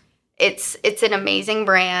 it's an amazing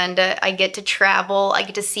brand. I get to travel, I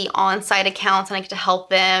get to see on-site accounts, and I get to help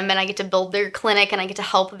them, and I get to build their clinic, and I get to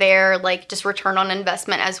help their like just return on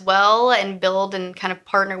investment as well, and build and kind of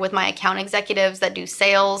partner with my account executives that do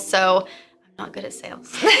sales. So I'm not good at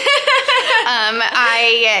sales.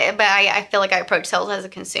 I feel like I approach sales as a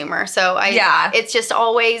consumer. So it's just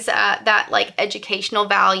always that like educational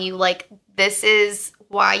value. Like, this is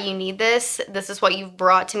why you need this. This is what you've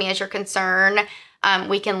brought to me as your concern.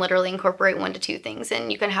 We can literally incorporate 1 to 2 things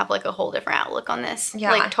and you can have like a whole different outlook on this.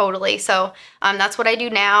 Like, totally. So that's what I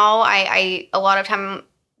do now. I a lot of time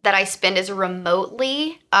that I spend is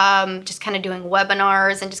remotely, just kind of doing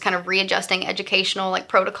webinars and just kind of readjusting educational like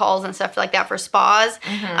protocols and stuff like that for spas.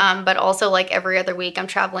 But also like every other week I'm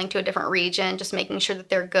traveling to a different region, just making sure that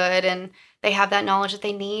they're good and they have that knowledge that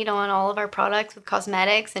they need on all of our products with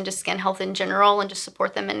cosmetics and just skin health in general, and just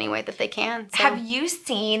support them in any way that they can. So. Have you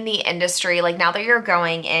seen the industry, like now that you're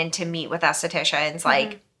going in to meet with estheticians,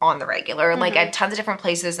 like on the regular, like at tons of different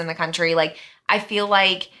places in the country, like I feel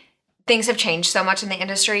like things have changed so much in the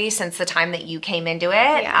industry since the time that you came into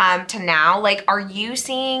it to now. Like, are you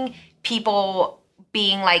seeing people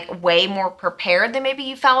being like way more prepared than maybe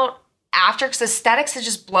you felt after? Because aesthetics has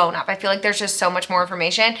just blown up. I feel like there's just so much more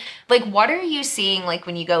information. Like, what are you seeing like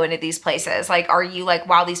when you go into these places? Like, are you like,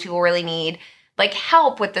 wow, these people really need like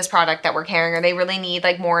help with this product that we're carrying, or they really need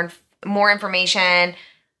like more information?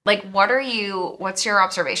 Like, what's your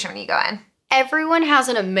observation when you go in? Everyone has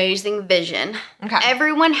an amazing vision. Okay.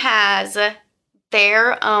 Everyone has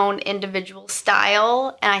their own individual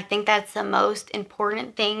style, and I think that's the most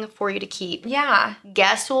important thing for you to keep. Yeah.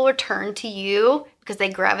 Guests will return to you because they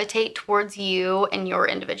gravitate towards you and your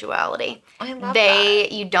individuality. I love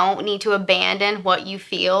that. You don't need to abandon what you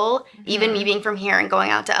feel. Even me being from here and going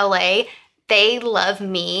out to LA, they love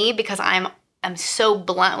me because I'm so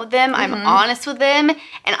blunt with them. I'm honest with them. And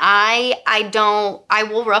I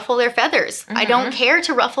will ruffle their feathers. I don't care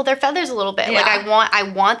to ruffle their feathers a little bit. Yeah. Like I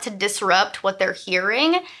want to disrupt what they're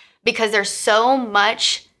hearing because there's so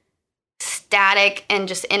much static and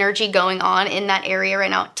just energy going on in that area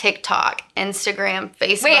right now. TikTok, Instagram,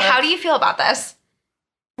 Facebook. Wait, how do you feel about this?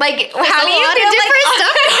 Like, how do you feel different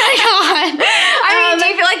stuff going on? I mean, do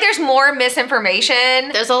you feel like there's more misinformation?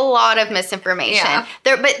 There's a lot of misinformation. Yeah.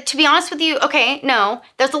 But to be honest with you,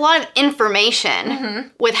 there's a lot of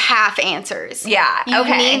information with half answers. Yeah, You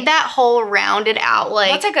need that whole rounded out,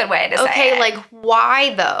 like... That's a good way to say it. Okay, like,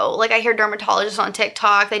 why, though? Like, I hear dermatologists on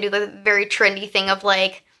TikTok, they do the very trendy thing of,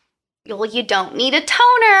 like, well, you don't need a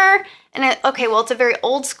toner. And it's a very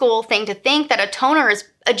old school thing to think that a toner is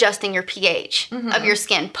adjusting your pH of your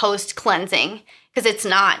skin post-cleansing, because it's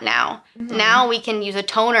not now. Now we can use a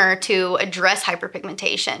toner to address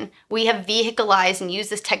hyperpigmentation. We have vehicleized and used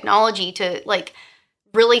this technology to, like,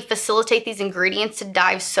 really facilitate these ingredients to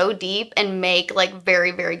dive so deep and make, like,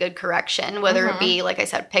 very, very good correction, whether it be, like I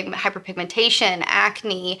said, hyperpigmentation,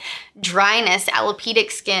 acne, dryness,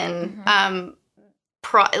 alopecia skin,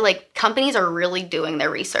 companies are really doing their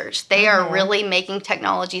research. They are really making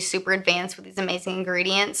technology super advanced with these amazing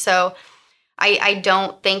ingredients. So I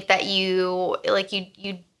don't think that you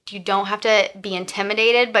don't have to be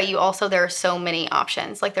intimidated, but there are so many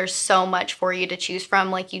options. Like, there's so much for you to choose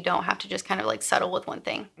from. Like, you don't have to just kind of, like, settle with one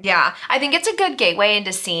thing. Yeah. I think it's a good gateway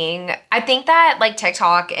into seeing. I think that, like,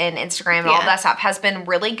 TikTok and Instagram and all of that stuff has been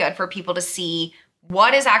really good for people to see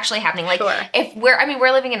what is actually happening. Like, if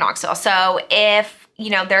we're living in Knoxville. So if,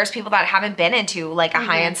 there's people that haven't been into, like, a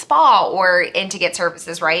high-end spa or into get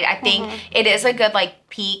services, right? I think it is a good, like,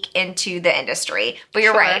 peek into the industry. But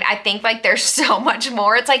you're right. I think, like, there's so much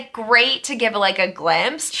more. It's, like, great to give, like, a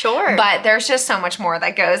glimpse. Sure. But there's just so much more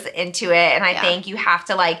that goes into it. And I think you have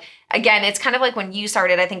to, like, again, it's kind of like when you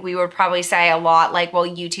started, I think we would probably say a lot, like, well,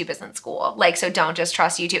 YouTube isn't school. Like, so don't just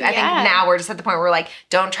trust YouTube. I think now we're just at the point where we're like,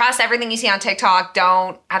 don't trust everything you see on TikTok.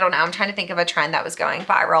 I don't know. I'm trying to think of a trend that was going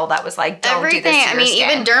viral that was like, don't do this to your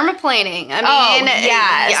skin. Even dermaplaning.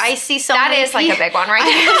 Yes. I see so many people. That is like a big one, right?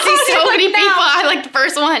 I see so many people. I like the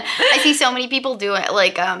first one. I see so many people do it,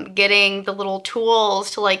 like, getting the little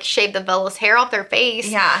tools to, like, shave the vellus hair off their face.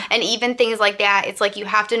 Yeah. And even things like that. It's like you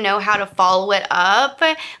have to know how to follow it up.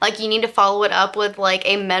 Like, you need to follow it up with, like,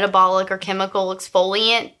 a metabolic or chemical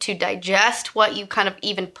exfoliant to digest what you kind of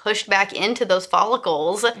even pushed back into those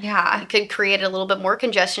follicles. Yeah. You could create a little bit more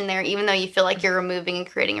congestion there, even though you feel like you're removing and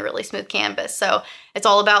creating a really smooth canvas. So it's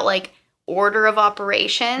all about, like, order of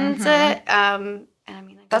operations. And I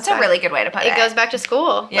mean, that's a really good way to put it. It goes back to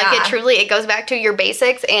school. Yeah. Like, it goes back to your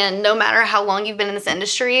basics. And no matter how long you've been in this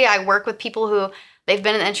industry, I work with people who they've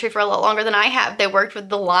been in the industry for a lot longer than I have. They worked with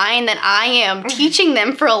the line that I am teaching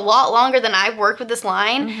them for a lot longer than I've worked with this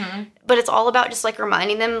line. But it's all about just, like,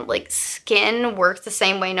 reminding them, like, skin works the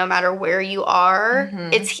same way no matter where you are.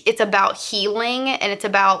 It's about healing, and it's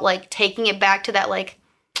about, like, taking it back to that, like,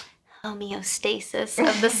 homeostasis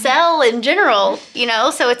of the cell in general,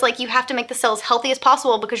 So it's like you have to make the cell as healthy as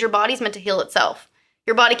possible because your body's meant to heal itself.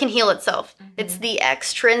 Your body can heal itself. It's the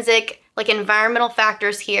extrinsic, like, environmental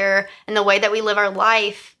factors here and the way that we live our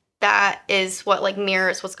life that is what, like,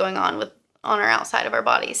 mirrors what's going on our outside of our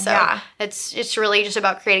bodies. So it's really just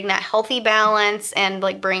about creating that healthy balance and,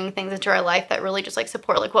 like, bringing things into our life that really just, like,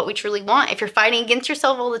 support, like, what we truly want. If you're fighting against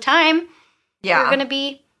yourself all the time, you're going to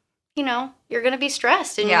be, you're going to be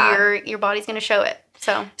stressed and your body's going to show it.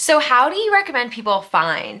 So how do you recommend people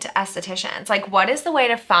find estheticians? Like, what is the way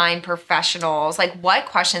to find professionals? Like, what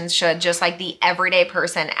questions should just, like, the everyday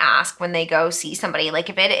person ask when they go see somebody? Like,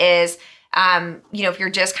 if it is, if you're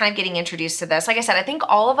just kind of getting introduced to this, like I said, I think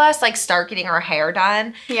all of us, like, start getting our hair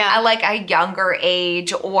done at, like, a younger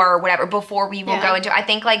age or whatever before we will go into, I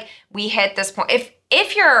think, like, we hit this point.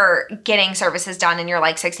 If you're getting services done and you're,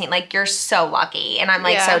 like, 16, like, you're so lucky. And I'm,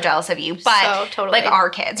 like, so jealous of you. But, totally. like, our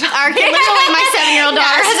kids. Literally, my 7-year-old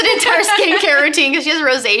daughter has an entire skincare routine because she has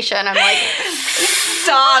rosacea. And I'm like,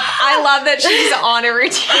 stop. I love that she's on a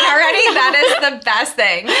routine already. That is the best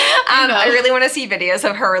thing. I really want to see videos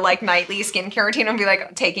of her, like, nightly skincare routine and be,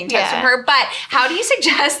 like, taking tips from her. But how do you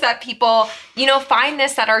suggest that people, find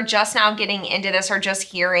this that are just now getting into this or just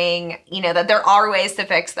hearing, that there are ways to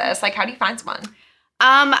fix this? Like, how do you find someone?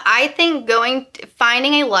 I think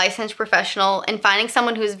finding a licensed professional and finding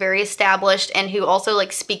someone who is very established and who also,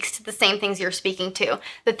 like, speaks to the same things you're speaking to.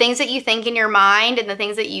 The things that you think in your mind and the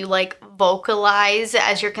things that you, like, vocalize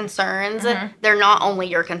as your concerns, they're not only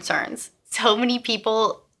your concerns. So many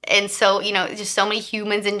people and so, just so many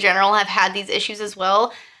humans in general have had these issues as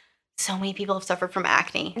well. So many people have suffered from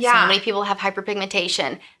acne. Yeah. So many people have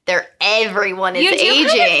hyperpigmentation. Everyone is aging. You do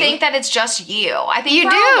kind of think that it's just you. I think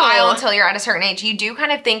for a while until you're at a certain age, you do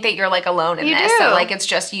kind of think that you're, like, alone in this. That, like, it's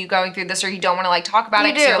just you going through this or you don't want to, like, talk about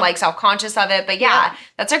it because you're, like, self-conscious of it. But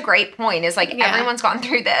that's a great point is, like, everyone's gone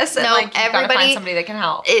through this. And, like, you've got to find somebody that can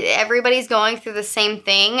help. Everybody's going through the same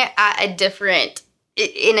thing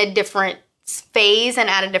in a different phase and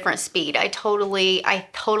at a different speed. I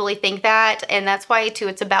totally think that. And that's why too,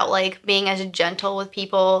 it's about like being as gentle with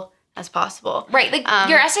people as possible. Right. Like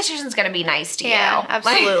your esthetician's going to be nice to you. Yeah,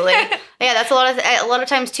 absolutely. Yeah. That's a lot of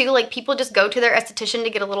times too, like people just go to their esthetician to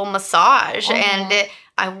get a little massage. And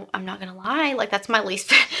I'm not going to lie. Like that's one of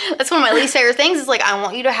my least favorite things is like, I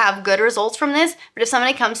want you to have good results from this. But if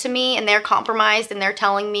somebody comes to me and they're compromised and they're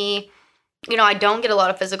telling me, I don't get a lot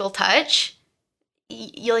of physical touch,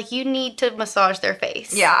 you need to massage their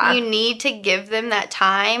face. Yeah. You need to give them that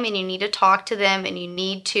time and you need to talk to them and you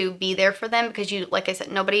need to be there for them because like I said,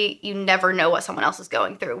 you never know what someone else is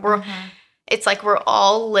going through. It's like we're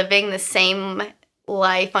all living the same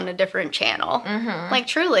life on a different channel. Like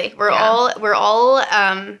truly, we're all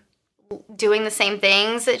doing the same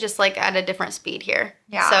things, just like at a different speed here.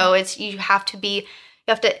 Yeah. So you have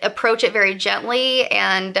to approach it very gently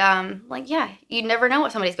and you never know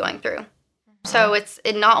what somebody's going through. So it's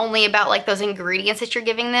not only about like those ingredients that you're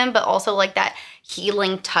giving them, but also like that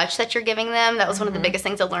healing touch that you're giving them. That was one of the biggest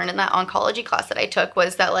things I learned in that oncology class that I took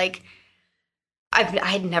was that like, I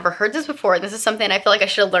had never heard this before. And this is something I feel like I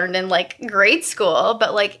should have learned in like grade school,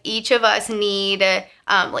 but like each of us need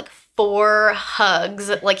like 4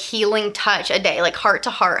 hugs, like healing touch a day, like heart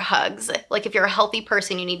to heart hugs. Like if you're a healthy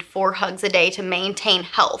person, you need 4 hugs a day to maintain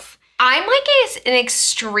health. I'm like an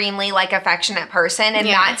extremely like affectionate person, and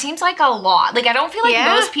that seems like a lot. Like I don't feel like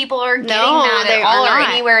most people are getting that at all or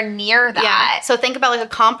anywhere near that. Yeah. So think about like a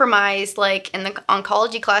compromise. Like in the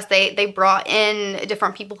oncology class, they brought in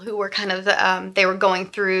different people who were kind of they were going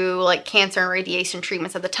through like cancer and radiation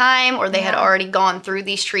treatments at the time, or they had already gone through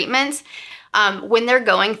these treatments. When they're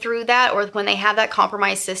going through that, or when they have that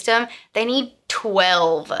compromised system, they need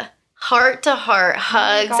 12 heart-to-heart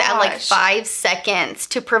hugs at like 5 seconds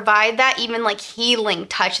to provide that even like healing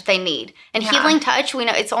touch that they need. And healing touch, we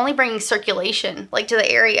know it's only bringing circulation like to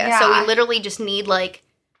the area. Yeah. So we literally just need like,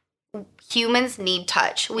 humans need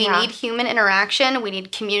touch. We need human interaction. We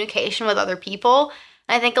need communication with other people.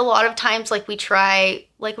 And I think a lot of times like we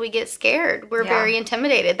get scared. We're very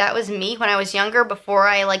intimidated. That was me when I was younger before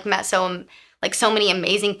I like met so many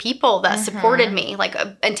amazing people that supported me. Like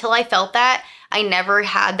until I felt that, I never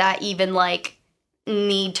had that even like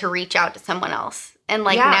need to reach out to someone else. And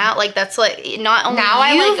like now, like that's like not only now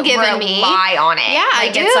you've I like given me rely on it. Yeah, like,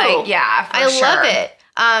 I do. It's like I love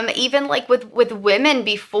it. Even like with women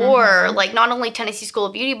before, like not only Tennessee School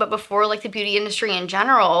of Beauty, but before like the beauty industry in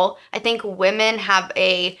general, I think women have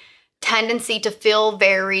a tendency to feel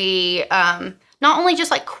very not only just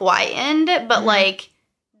like quietened, but like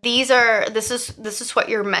this is what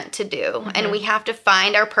you're meant to do. And we have to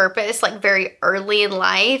find our purpose like very early in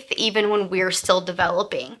life, even when we're still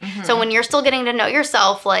developing. So when you're still getting to know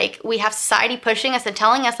yourself, like we have society pushing us and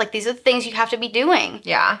telling us like these are the things you have to be doing.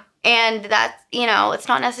 Yeah. And that's, it's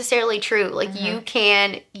not necessarily true. Like you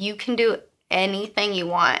can do anything you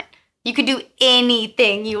want. You can do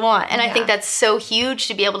anything you want. And I think that's so huge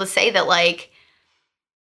to be able to say that like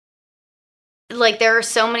there are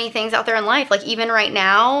so many things out there in life. Like even right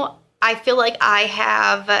now, I feel like I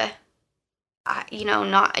have,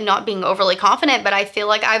 not being overly confident, but I feel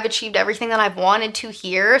like I've achieved everything that I've wanted to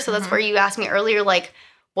here. So that's where you asked me earlier, like,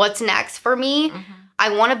 what's next for me?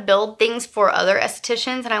 I want to build things for other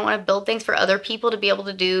estheticians and I want to build things for other people to be able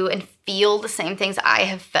to do and feel the same things I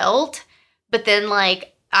have felt. But then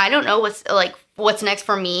like, I don't know what's next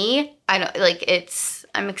for me.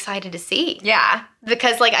 I'm excited to see. Yeah.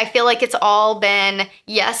 Because like I feel like it's all been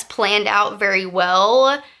planned out very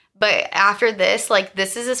well, but after this, like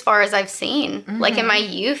this is as far as I've seen. Like in my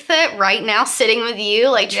youth right now sitting with you,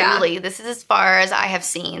 like truly this is as far as I have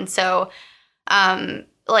seen. So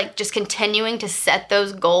like just continuing to set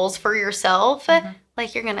those goals for yourself,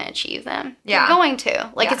 like you're going to achieve them. Yeah. You're going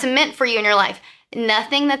to. Like it's meant for you in your life.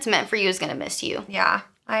 Nothing that's meant for you is going to miss you. Yeah.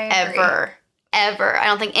 I agree. Ever. I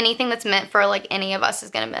don't think anything that's meant for like any of us is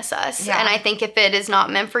going to miss us. Yeah. And I think if it is not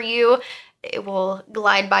meant for you, it will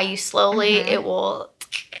glide by you slowly. It will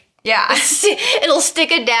it'll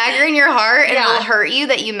stick a dagger in your heart and it'll hurt you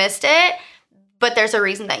that you missed it. But there's a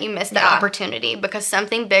reason that you missed that opportunity because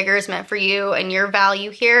something bigger is meant for you and your value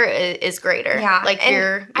here is greater. Yeah. Like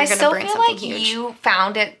you're going to bring something huge. You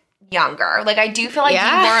found it younger. Like I do feel like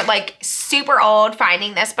you weren't like super old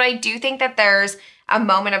finding this, but I do think that there's a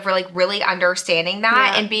moment of really understanding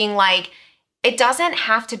that and being like, it doesn't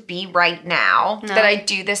have to be right now that I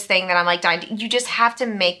do this thing that I'm like dying to. You just have to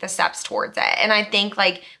make the steps towards it. And I think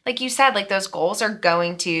like you said, like those goals are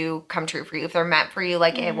going to come true for you. If they're meant for you,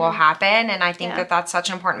 like it will happen. And I think that that's such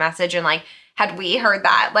an important message. And like had we heard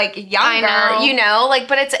that like younger, you know, like,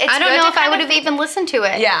 but it's I don't know if I would have even listened to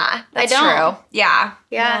it. Yeah, that's true. Yeah.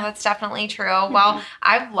 Yeah. No, that's definitely true. Well,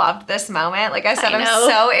 I've loved this moment. Like I said, I'm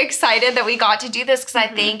so excited that we got to do this because I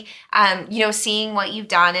think, you know, seeing what you've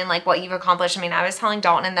done and like what you've accomplished. I mean, I was telling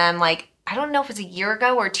Dalton and them like, I don't know if it's a year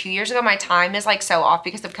ago or 2 years ago. My time is like so off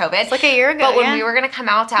because of COVID. It's like a year ago. But when we were going to come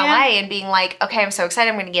out to LA and being like, okay, I'm so excited.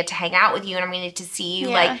 I'm going to get to hang out with you and I'm going to get to see you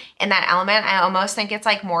like in that element. I almost think it's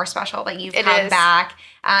like more special that you've come back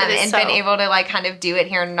and been able to like kind of do it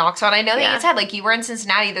here in Knoxville. And I know that you said like you were in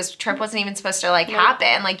Cincinnati. This trip wasn't even supposed to like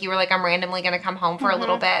happen. Like you were like, I'm randomly going to come home for a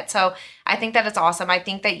little bit. So I think that it's awesome. I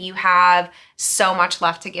think that you have so much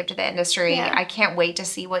left to give to the industry. Yeah. I can't wait to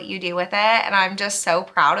see what you do with it. And I'm just so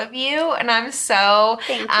proud of you. And I'm so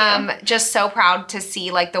just so proud to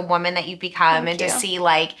see like the woman that you've become to see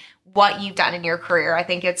like what you've done in your career. I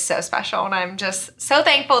think it's so special. And I'm just so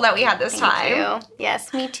thankful that we had this time. Thank you.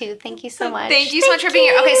 Yes, me too. Thank you so much. Thank you so much for being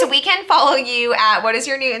here. Okay, so we can follow you at, what is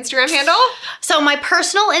your new Instagram handle? So my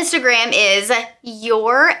personal Instagram is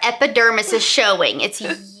Your Epidermis is Showing. It's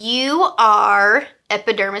UR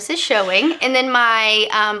Epidermis is Showing. And then my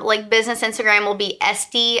like business Instagram will be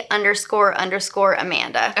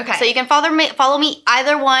SD__Amanda. Okay. So you can follow me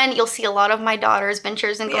either one. You'll see a lot of my daughter's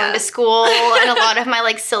ventures and going to school and a lot of my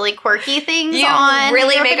like silly quirky things. You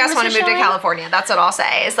really make us want to move to California. That's what I'll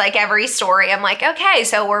say. It's like every story I'm like, okay,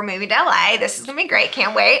 so we're moving to LA. This is gonna be great.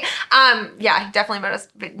 Can't wait. Definitely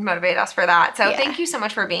motivate us for that. So thank you so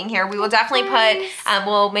much for being here. We will definitely put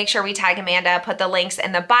we'll make sure we tag Amanda, put the links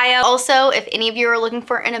in the bio. Also, if any of you are looking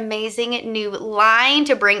for an amazing new line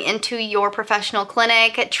to bring into your professional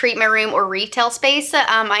clinic, treatment room, or retail space,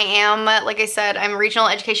 I am, like I said, I'm regional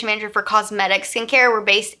education manager for Cosmetic Skincare. We're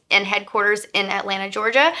based in headquarters in Atlanta,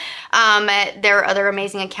 Georgia. There are other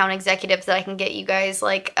amazing account executives that I can get you guys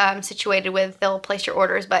like situated with. They'll place your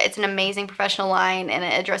orders, but it's an amazing professional line and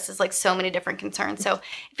it addresses like so many different concerns. So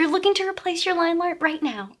if you're looking to replace your line right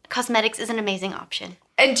now, cosmetics is an amazing option.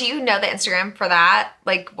 And do you know the Instagram for that?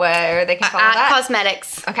 Like where they can follow that?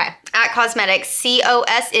 Cosmetics. Okay. At Cosmetics.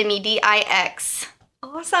 COSMEDIX.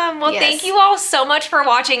 Awesome. Well, thank you all so much for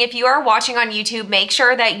watching. If you are watching on YouTube, make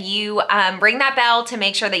sure that you ring that bell to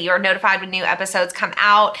make sure that you are notified when new episodes come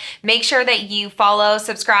out. Make sure that you follow,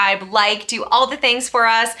 subscribe, like, do all the things for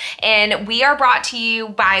us. And we are brought to you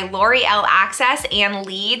by L'Oreal Access and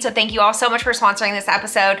Lead. So thank you all so much for sponsoring this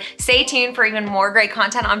episode. Stay tuned for even more great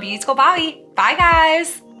content on Beauty School Bobby. Bye,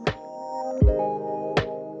 guys.